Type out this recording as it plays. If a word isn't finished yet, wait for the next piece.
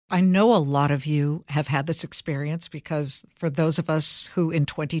I know a lot of you have had this experience because for those of us who in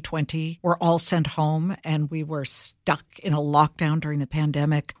 2020 were all sent home and we were stuck in a lockdown during the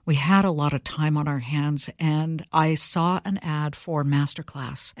pandemic, we had a lot of time on our hands, and I saw an ad for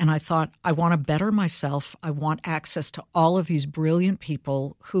Masterclass and I thought, I want to better myself. I want access to all of these brilliant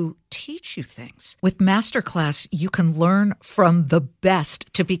people who teach you things. With Masterclass, you can learn from the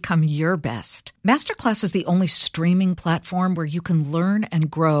best to become your best. Masterclass is the only streaming platform where you can learn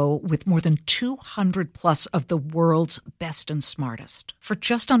and grow with more than 200 plus of the world's best and smartest. For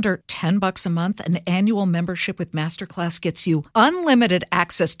just under $10 a month, an annual membership with Masterclass gets you unlimited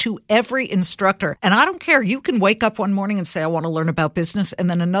access to every instructor. And I don't care. You can wake up one morning and say, I want to learn about business. And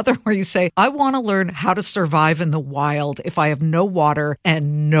then another where you say, I want to learn how to survive in the wild if I have no water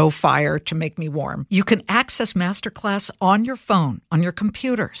and no fire to make me warm. You can access Masterclass on your phone, on your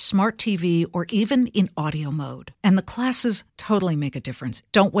computer, smart TV, or even in audio mode. And the classes totally make a difference.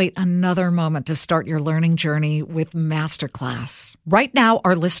 Don't wait another moment to start your learning journey with Masterclass. Right now,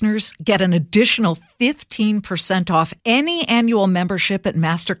 our listeners get an additional 15% off any annual membership at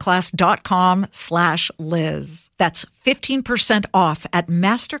masterclass.com/Liz. That's 15% off at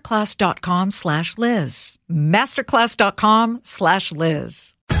masterclass.com/Liz.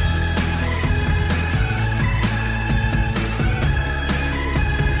 Masterclass.com/Liz.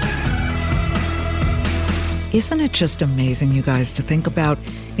 Isn't it just amazing, you guys, to think about,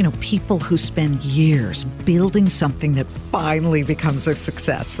 people who spend years building something that finally becomes a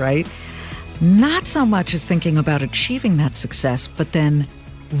success, right? Not so much as thinking about achieving that success, but then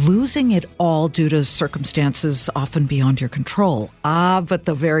losing it all due to circumstances often beyond your control. But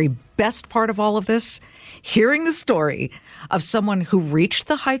the very best part of all of this, hearing the story of someone who reached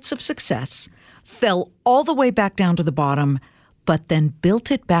the heights of success, fell all the way back down to the bottom, but then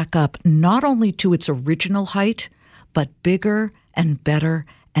built it back up not only to its original height, but bigger and better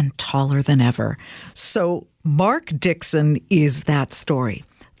and taller than ever. So Mark Dixon is that story.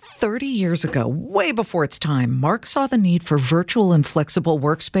 30 years ago, way before its time, Mark saw the need for virtual and flexible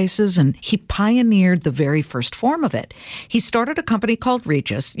workspaces, and he pioneered the very first form of it. He started a company called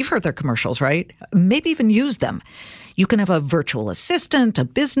Regus. You've heard their commercials, right? Maybe even used them. You can have a virtual assistant, a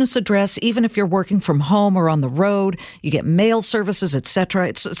business address, even if you're working from home or on the road. You get mail services, etc.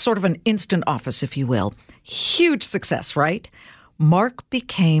 It's sort of an instant office, if you will. Huge success, right? Mark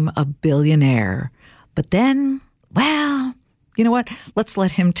became a billionaire. But then, well, you know what? Let's let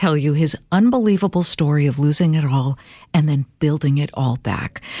him tell you his unbelievable story of losing it all and then building it all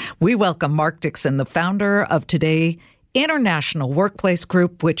back. We welcome Mark Dixon, the founder of Today International Workplace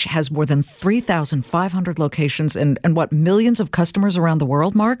Group, which has more than 3,500 locations and millions of customers around the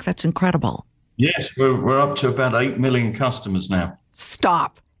world, Mark? That's incredible. Yes, we're up to about 8 million customers now.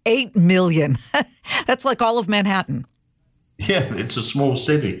 Stop. 8 million. That's like all of Manhattan. Yeah, it's a small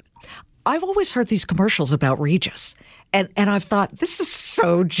city. I've always heard these commercials about Regus, and I've thought, this is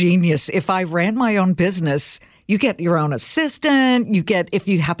so genius. If I ran my own business, you get your own assistant. If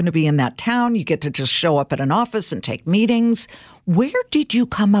you happen to be in that town, you get to just show up at an office and take meetings. Where did you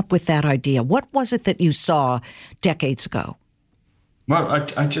come up with that idea? What was it that you saw decades ago? Well,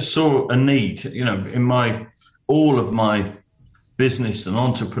 I just saw a need, in all of my business and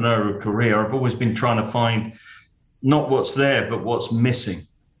entrepreneurial career. I've always been trying to find not what's there, but what's missing.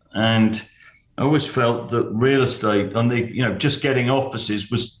 And I always felt that real estate and just getting offices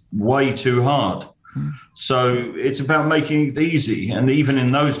was way too hard. So it's about making it easy. And even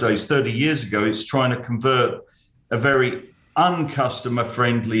in those days, 30 years ago, it's trying to convert a very uncustomer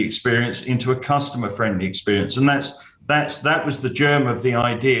friendly experience into a customer friendly experience. And that was the germ of the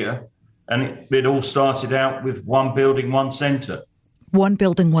idea. And it all started out with one building, one center. One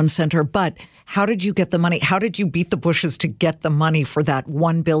building, one center. But how did you get the money? How did you beat the bushes to get the money for that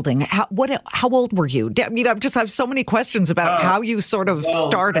one building? How old were you? I just have so many questions about how you sort of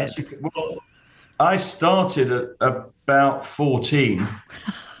started. I started at about 14,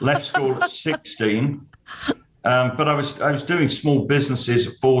 left school at 16, but I was doing small businesses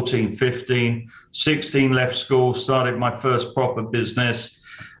at 14, 15, 16, left school, started my first proper business.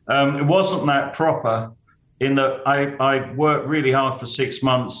 It wasn't that proper in that I worked really hard for 6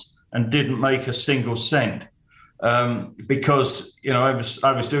 months and didn't make a single cent because I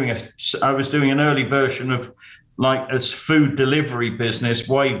was doing an early version of like a food delivery business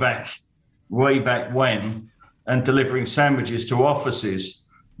way back when, and delivering sandwiches to offices,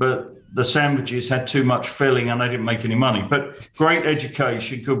 but the sandwiches had too much filling and I didn't make any money. But great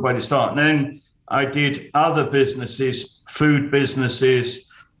education, good way to start. And then I did other businesses, food businesses,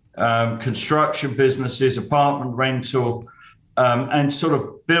 construction businesses, apartment rental, and sort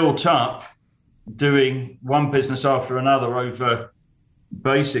of built up doing one business after another over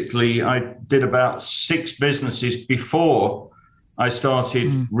basically I did about 6 businesses before I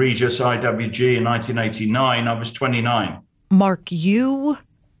started Regus IWG in 1989. I was 29. Mark, you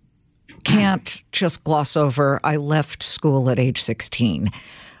can't just gloss over, I left school at age 16.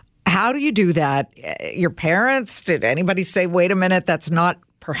 How do you do that? Your parents, did anybody say, wait a minute, that's not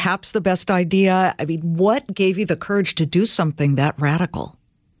perhaps the best idea? I mean, what gave you the courage to do something that radical?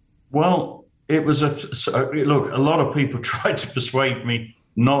 Well, it was look, a lot of people tried to persuade me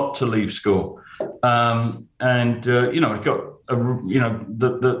not to leave school. I got,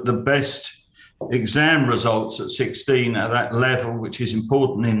 the best exam results at 16 at that level, which is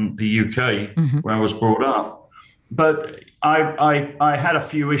important in the UK, where I was brought up. But I had a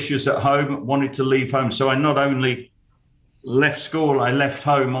few issues at home, wanted to leave home. So I not only left school, I left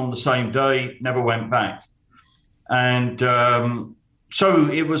home on the same day, never went back. And so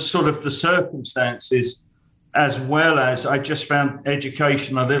it was sort of the circumstances, as well as I just found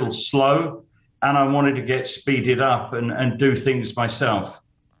education a little slow, and I wanted to get speeded up and do things myself.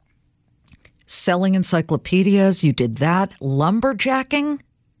 Selling encyclopedias, you did that. Lumberjacking?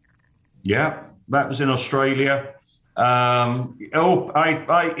 Yeah, that was in Australia. After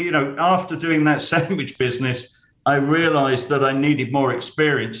doing that sandwich business, I realized that I needed more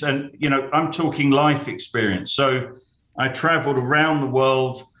experience. And, I'm talking life experience. So I traveled around the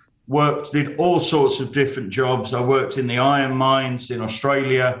world, did all sorts of different jobs. I worked in the iron mines in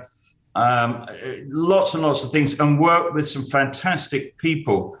Australia, lots and lots of things, and worked with some fantastic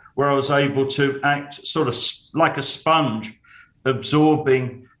people where I was able to act sort of like a sponge,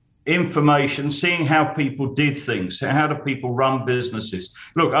 absorbing information, seeing how people did things, how do people run businesses.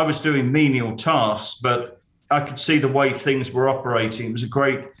 Look, I was doing menial tasks, but I could see the way things were operating. It was a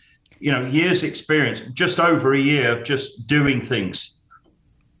great, years experience, just over a year of just doing things.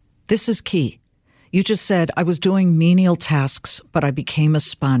 This is key. You just said, I was doing menial tasks, but I became a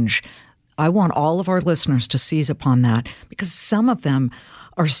sponge. I want all of our listeners to seize upon that, because some of them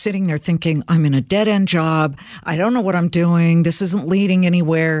are sitting there thinking, I'm in a dead-end job. I don't know what I'm doing. This isn't leading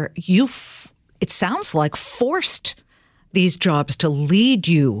anywhere. It sounds like, forced these jobs to lead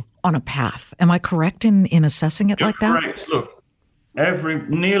you on a path. Am I correct in assessing it like that? Correct. Look,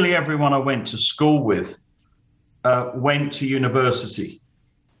 nearly everyone I went to school with went to university.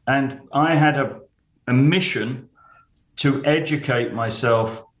 And I had a mission to educate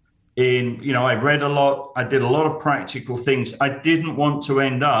myself I read a lot. I did a lot of practical things. I didn't want to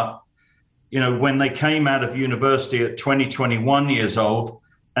end up, when they came out of university at 20, 21 years old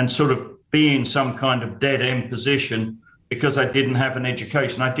and sort of be in some kind of dead end position because I didn't have an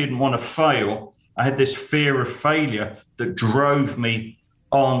education. I didn't want to fail. I had this fear of failure that drove me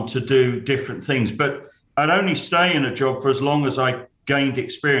on to do different things. But I'd only stay in a job for as long as I gained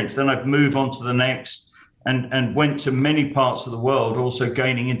experience. Then I'd move on to the next. And went to many parts of the world, also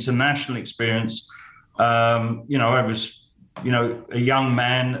gaining international experience. I was, a young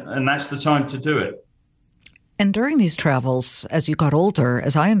man, and that's the time to do it. And during these travels, as you got older,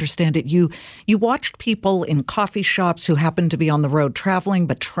 as I understand it, you watched people in coffee shops who happened to be on the road traveling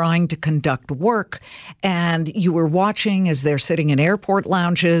but trying to conduct work. And you were watching as they're sitting in airport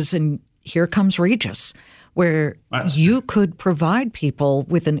lounges, and here comes Regus, where you could provide people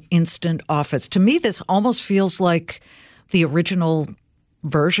with an instant office. To me, this almost feels like the original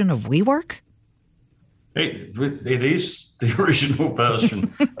version of WeWork. It is the original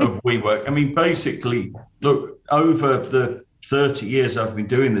version of WeWork. I mean, basically, look, over the 30 years I've been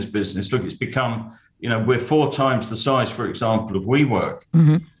doing this business, look, it's become, we're 4 times the size, for example, of WeWork.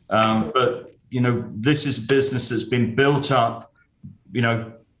 But, this is a business that's been built up,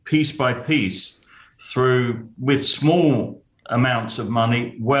 piece by piece, with small amounts of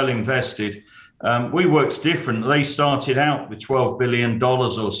money, well invested. WeWork's different. They started out with $12 billion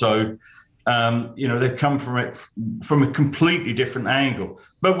or so. They come from it from a completely different angle.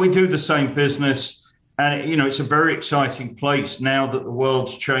 But we do the same business, and it's a very exciting place now that the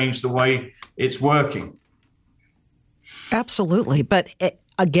world's changed the way it's working. Absolutely. But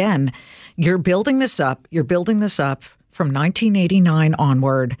again, you're building this up from 1989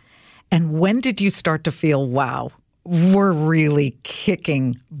 onward. And when did you start to feel, wow, we're really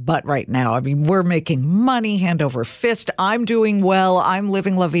kicking butt right now? I mean, we're making money hand over fist. I'm doing well. I'm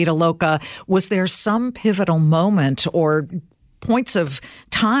living La Vida Loca. Was there some pivotal moment or points of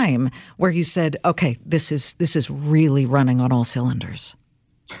time where you said, okay, this is really running on all cylinders?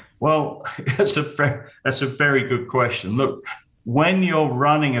 Well, that's a very good question. Look, when you're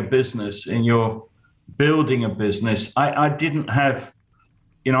running a business and you're building a business, I didn't have,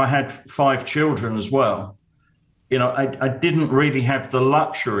 I had 5 children as well. I didn't really have the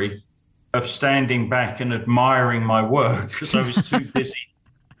luxury of standing back and admiring my work because I was too busy.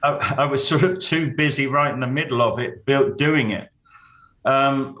 I was sort of too busy right in the middle of it, doing it.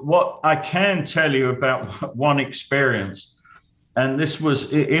 What I can tell you about one experience, and this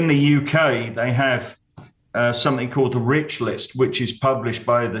was in the UK, they have something called the Rich List, which is published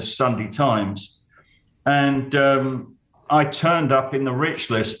by the Sunday Times. And I turned up in the Rich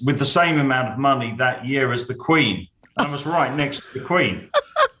List with the same amount of money that year as the Queen. I was right next to the Queen.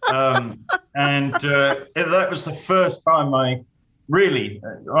 That was the first time I really,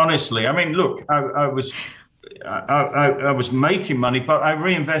 honestly, I mean, look, I was making money, but I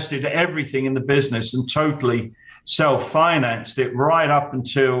reinvested everything in the business and totally self-financed it right up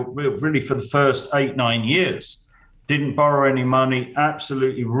until really for the first 8-9 years. Didn't borrow any money,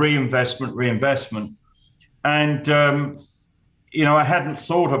 absolutely reinvestment. And, I hadn't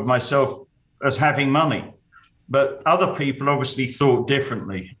thought of myself as having money, but other people obviously thought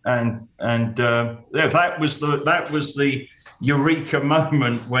differently. And that was the eureka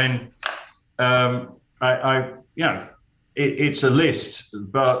moment when it's a list,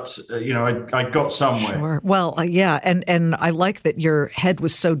 but I got somewhere. Sure. Well, yeah, and I like that your head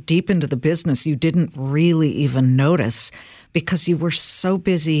was so deep into the business you didn't really even notice because you were so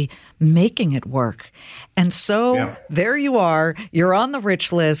busy making it work. And so There you are. You're on the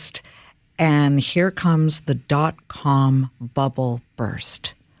Rich List, and here comes the .com bubble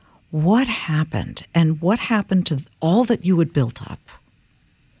burst. What happened, and what happened to all that you had built up?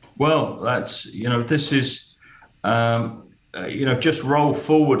 Well, that's this is. Just roll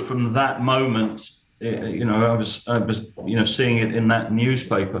forward from that moment. I was seeing it in that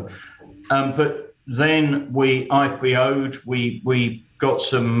newspaper, but then we IPO'd. We got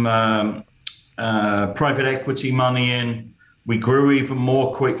some private equity money in. We grew even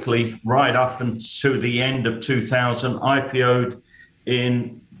more quickly, right up until the end of 2000. IPO'd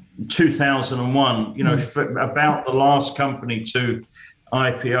in 2001. About the last company to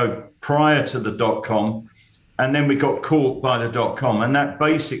IPO prior to the .com. And then we got caught by the .com. And that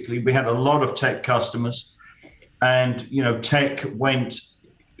basically, we had a lot of tech customers and, tech went,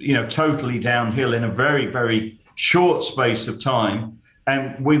 totally downhill in a very, very short space of time.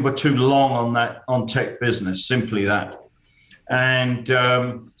 And we were too long on tech business, simply that. And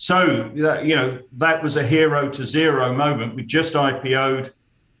that was a hero to zero moment. We just IPO'd.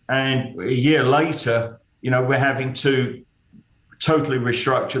 And a year later, we're having to totally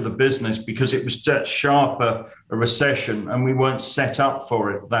restructure the business because it was that sharper a recession and we weren't set up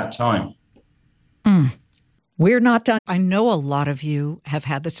for it at that time. We're not done. I know a lot of you have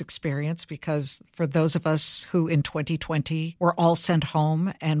had this experience because for those of us who in 2020 were all sent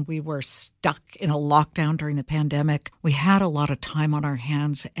home and we were stuck in a lockdown during the pandemic, we had a lot of time on our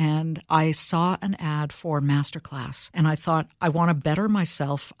hands. And I saw an ad for Masterclass and I thought, I want to better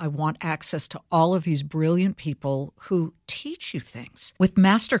myself. I want access to all of these brilliant people who teach you things. With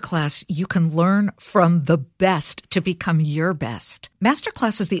Masterclass, you can learn from the best to become your best.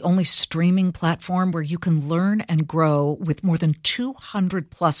 Masterclass is the only streaming platform where you can learn and grow with more than 200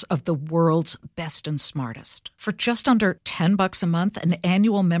 plus of the world's best and smartest. For just under $10 a month, an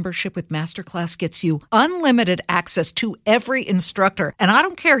annual membership with Masterclass gets you unlimited access to every instructor. And I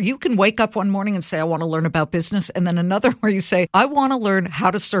don't care. You can wake up one morning and say, I want to learn about business. And then another where you say, I want to learn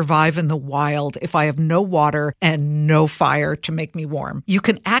how to survive in the wild if I have no water and no fire to make me warm. You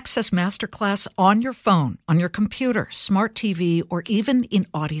can access Masterclass on your phone, on your computer, smart TV, or even in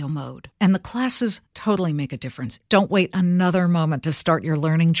audio mode. And the classes totally make a difference. Don't wait another moment to start your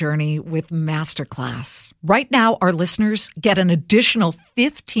learning journey with Masterclass. Right now, our listeners get an additional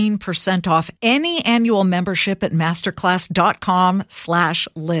 15% off any annual membership at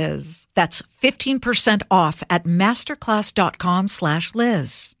masterclass.com/Liz. That's 15% off at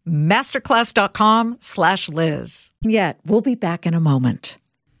masterclass.com/Liz. Masterclass.com/Liz. Yet, we'll be back in a moment.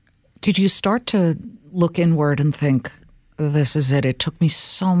 Did you start to look inward and think, this is it? It took me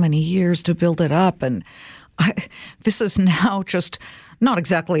so many years to build it up, and this is now just not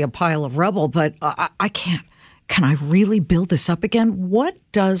exactly a pile of rubble, but I can't. Can I really build this up again? What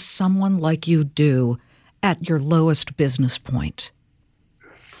does someone like you do at your lowest business point?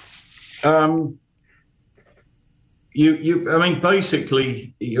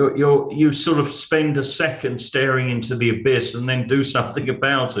 Basically, you sort of spend a second staring into the abyss and then do something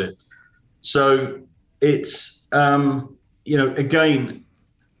about it. So it's, again,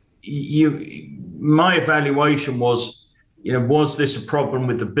 my evaluation was, was this a problem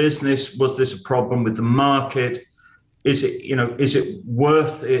with the business? Was this a problem with the market? Is it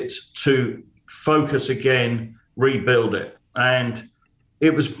worth it to focus again, rebuild it? And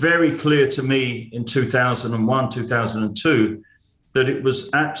it was very clear to me in 2001, 2002, that it was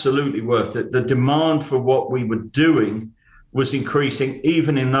absolutely worth it. The demand for what we were doing was increasing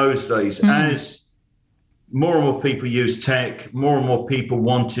even in those days. As more and more people use tech, more and more people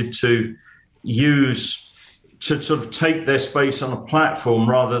wanted to sort of take their space on a platform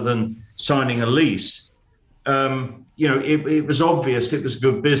rather than signing a lease. It was obvious it was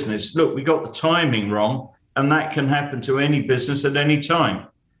good business. Look, we got the timing wrong, and that can happen to any business at any time.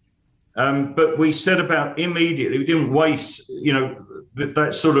 But we set about immediately. We didn't waste,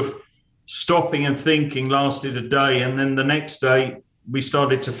 that sort of stopping and thinking lasted a day, and then the next day we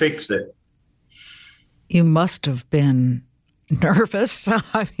started to fix it. You must have been nervous.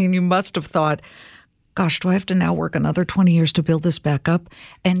 I mean, you must have thought, gosh, do I have to now work another 20 years to build this back up?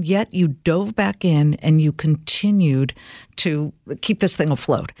 And yet you dove back in and you continued to keep this thing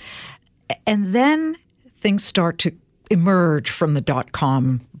afloat. And then things start to emerge from the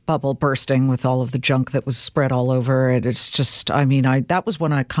dot-com bubble bursting with all of the junk that was spread all over it. It's just, that was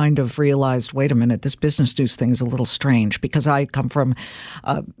when I kind of realized, wait a minute, this business news thing is a little strange, because I come from,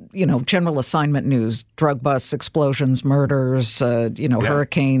 general assignment news, drug busts, explosions, murders,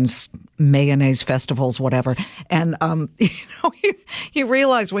 hurricanes, mayonnaise festivals, whatever. And, you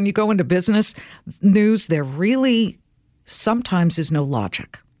realize when you go into business news, there really sometimes is no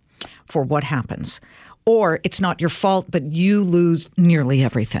logic for what happens. Or it's not your fault, but you lose nearly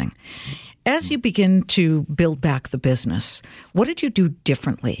everything. As you begin to build back the business, what did you do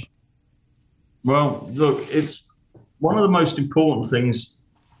differently? Well, look, it's one of the most important things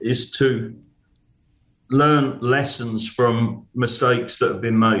is to learn lessons from mistakes that have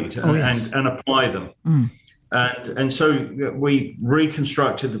been made and apply them. And so we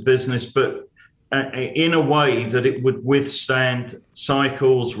reconstructed the business, but in a way that it would withstand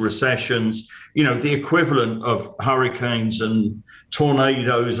cycles, recessions, the equivalent of hurricanes and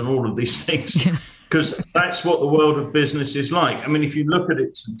tornadoes and all of these things, because that's what the world of business is like. I mean, if you look at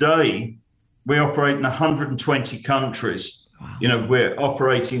it today, we operate in 120 countries. Wow. We're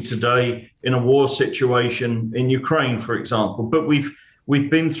operating today in a war situation in Ukraine, for example, but we've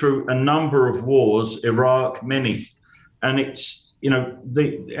been through a number of wars, Iraq, many, and it's,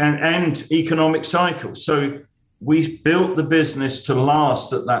 and economic cycles. So we built the business to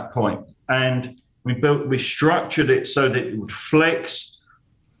last at that point, and we structured it so that it would flex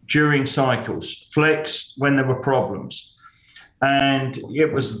during cycles, flex when there were problems. And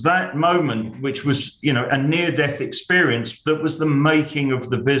it was that moment, which was, a near-death experience, that was the making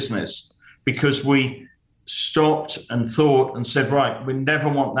of the business, because we stopped and thought and said, right, we never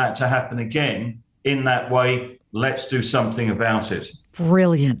want that to happen again in that way. Let's do something about it.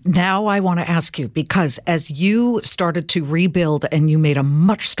 Brilliant. Now I want to ask you, because as you started to rebuild and you made a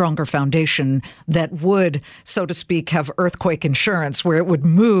much stronger foundation that would, so to speak, have earthquake insurance, where it would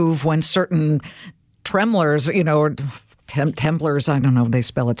move when certain tremblers, or temblers, I don't know, they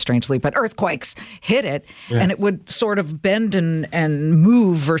spell it strangely, but earthquakes hit it, and it would sort of bend and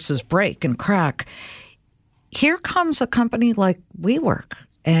move versus break and crack. Here comes a company like WeWork.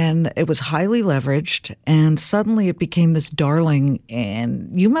 And it was highly leveraged, and suddenly it became this darling.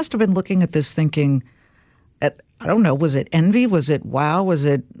 And you must have been looking at this thinking, I don't know, was it envy? Was it wow? Was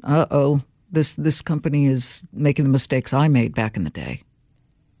it, this company is making the mistakes I made back in the day?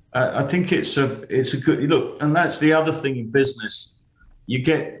 I think it's a good look. And that's the other thing in business. You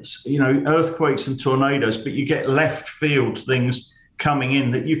get, earthquakes and tornadoes, but you get left field things coming in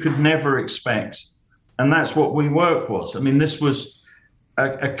that you could never expect. And that's what WeWork was. I mean, this was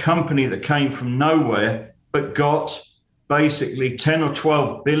a company that came from nowhere, but got basically $10 or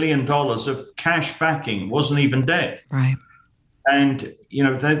 $12 billion of cash backing, wasn't even debt. Right. And,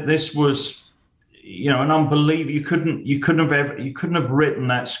 this was, an unbelievable, you couldn't have written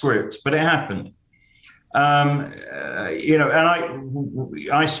that script, but it happened. And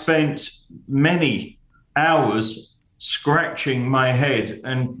I spent many hours scratching my head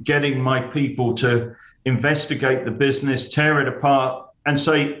and getting my people to investigate the business, tear it apart, and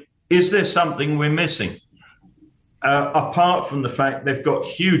say, is there something we're missing? Apart from the fact they've got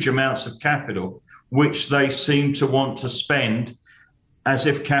huge amounts of capital, which they seem to want to spend as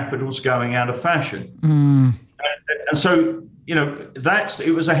if capital's going out of fashion. And so,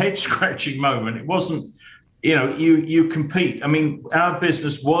 it was a head scratching moment. It wasn't, you compete. I mean, our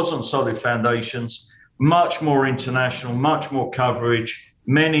business was on solid foundations, much more international, much more coverage,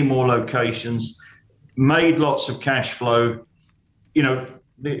 many more locations, made lots of cash flow.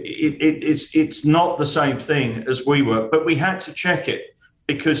 It's not the same thing as WeWork, but we had to check it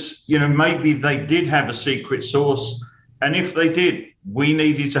because, maybe they did have a secret sauce. And if they did, we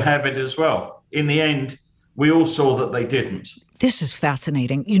needed to have it as well. In the end, we all saw that they didn't. This is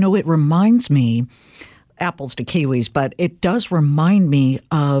fascinating. It reminds me, apples to kiwis, but it does remind me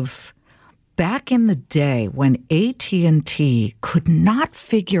of back in the day when AT&T could not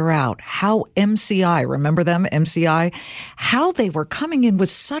figure out how MCI, remember them, MCI, how they were coming in with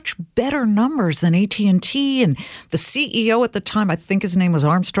such better numbers than AT&T. And the CEO at the time, I think his name was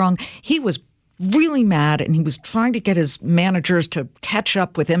Armstrong, he was really mad and he was trying to get his managers to catch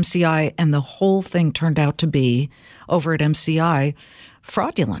up with MCI. And the whole thing turned out to be, over at MCI,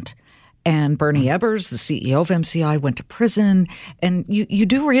 fraudulent. And Bernie Ebbers, the CEO of MCI, went to prison. And you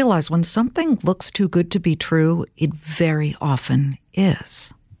do realize when something looks too good to be true, it very often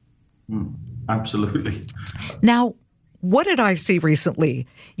is. Absolutely. Now, what did I see recently?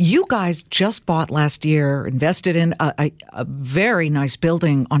 You guys just bought last year, invested in a very nice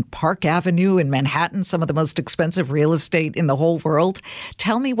building on Park Avenue in Manhattan, some of the most expensive real estate in the whole world.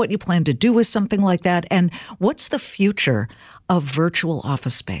 Tell me what you plan to do with something like that, and what's the future of virtual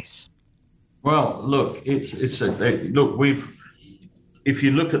office space? Well, look, if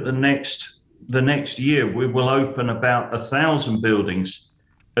you look at the next year, we will open about 1,000 buildings,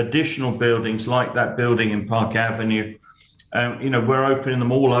 additional buildings like that building in Park Avenue. We're opening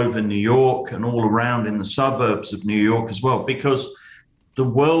them all over New York and all around in the suburbs of New York as well, because the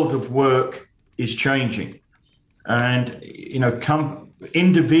world of work is changing. And,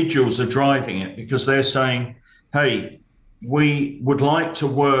 individuals are driving it because they're saying, hey, we would like to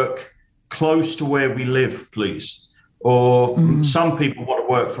work close to where we live, please. Or some people want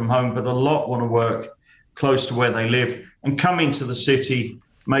to work from home, but a lot want to work close to where they live and come into the city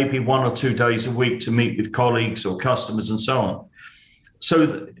maybe 1 or 2 days a week to meet with colleagues or customers and so on.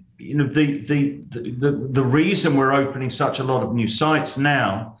 So, the reason we're opening such a lot of new sites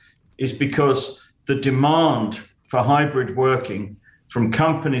now is because the demand for hybrid working from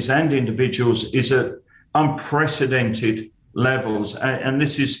companies and individuals is at unprecedented levels. And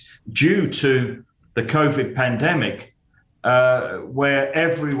this is due to the COVID pandemic, where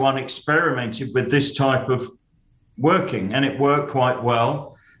everyone experimented with this type of working, and it worked quite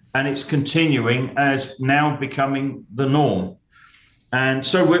well, and it's continuing as now becoming the norm. And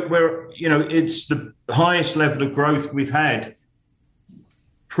so we're it's the highest level of growth we've had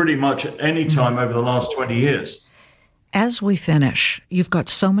pretty much at any time over the last 20 years. As we finish, you've got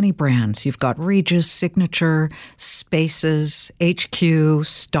so many brands. You've got Regus, Signature, Spaces, HQ,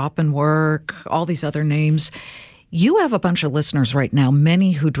 Stop and Work, all these other names. You have a bunch of listeners right now,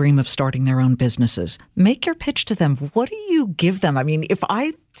 many who dream of starting their own businesses. Make your pitch to them. What do you give them? I mean, if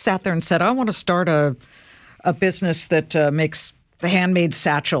I sat there and said, I want to start a business that makes the handmade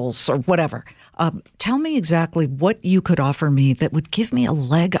satchels or whatever, tell me exactly what you could offer me that would give me a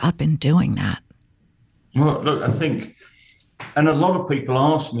leg up in doing that. Well, look, I think, and a lot of people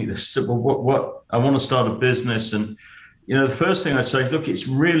ask me this, well, what I want to start a business. And, the first thing I'd say, look, it's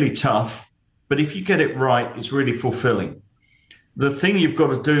really tough, but if you get it right, it's really fulfilling. The thing you've got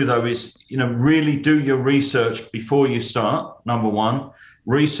to do, though, is, really do your research before you start, number one.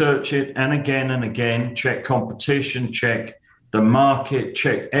 Research it and again, check competition, check the market,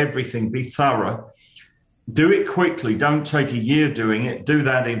 check everything, be thorough. Do it quickly. Don't take a year doing it. Do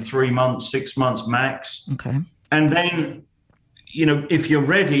that in 3 months, 6 months max. Okay. And then, if you're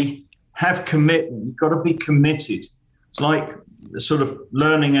ready, have commitment. You've got to be committed. It's like sort of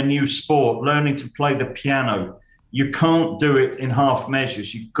learning a new sport, learning to play the piano. You can't do it in half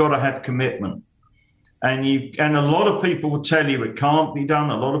measures. You've got to have commitment. And a lot of people will tell you it can't be done.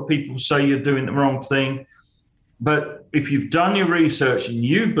 A lot of people say you're doing the wrong thing. But if you've done your research and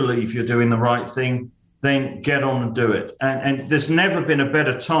you believe you're doing the right thing, then get on and do it. And there's never been a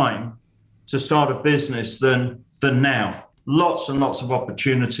better time to start a business than now. Lots and lots of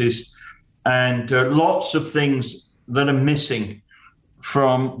opportunities and lots of things that are missing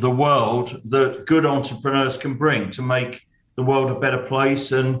from the world that good entrepreneurs can bring to make the world a better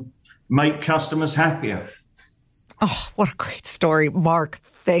place and make customers happier. Oh, what a great story. Mark,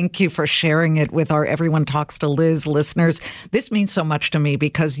 thank you for sharing it with our Everyone Talks to Liz listeners. This means so much to me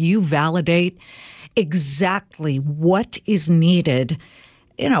because you validate exactly what is needed,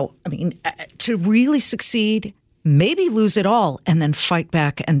 to really succeed, maybe lose it all, and then fight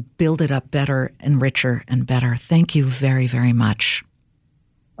back and build it up better and richer and better. Thank you very, very much.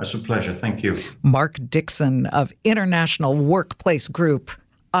 It's a pleasure. Thank you. Mark Dixon of International Workplace Group,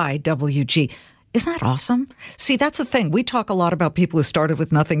 IWG. Isn't that awesome? See, that's the thing. We talk a lot about people who started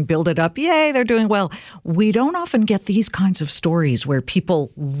with nothing, build it up. Yay, they're doing well. We don't often get these kinds of stories where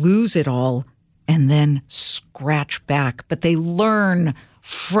people lose it all and then scratch back, but they learn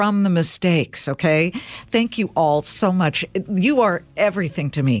from the mistakes, okay? Thank you all so much. You are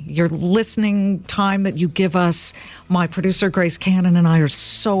everything to me. Your listening time that you give us, my producer Grace Cannon and I are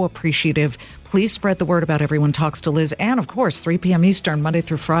so appreciative. Please spread the word about Everyone Talks to Liz. And, of course, 3 p.m. Eastern, Monday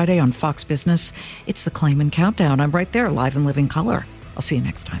through Friday on Fox Business. It's the Clayman Countdown. I'm right there, live in living color. I'll see you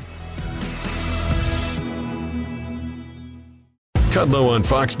next time. Kudlow on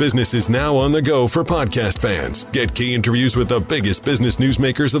Fox Business is now on the go for podcast fans. Get key interviews with the biggest business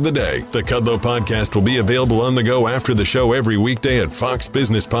newsmakers of the day. The Kudlow podcast will be available on the go after the show every weekday at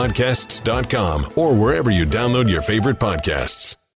foxbusinesspodcasts.com or wherever you download your favorite podcasts.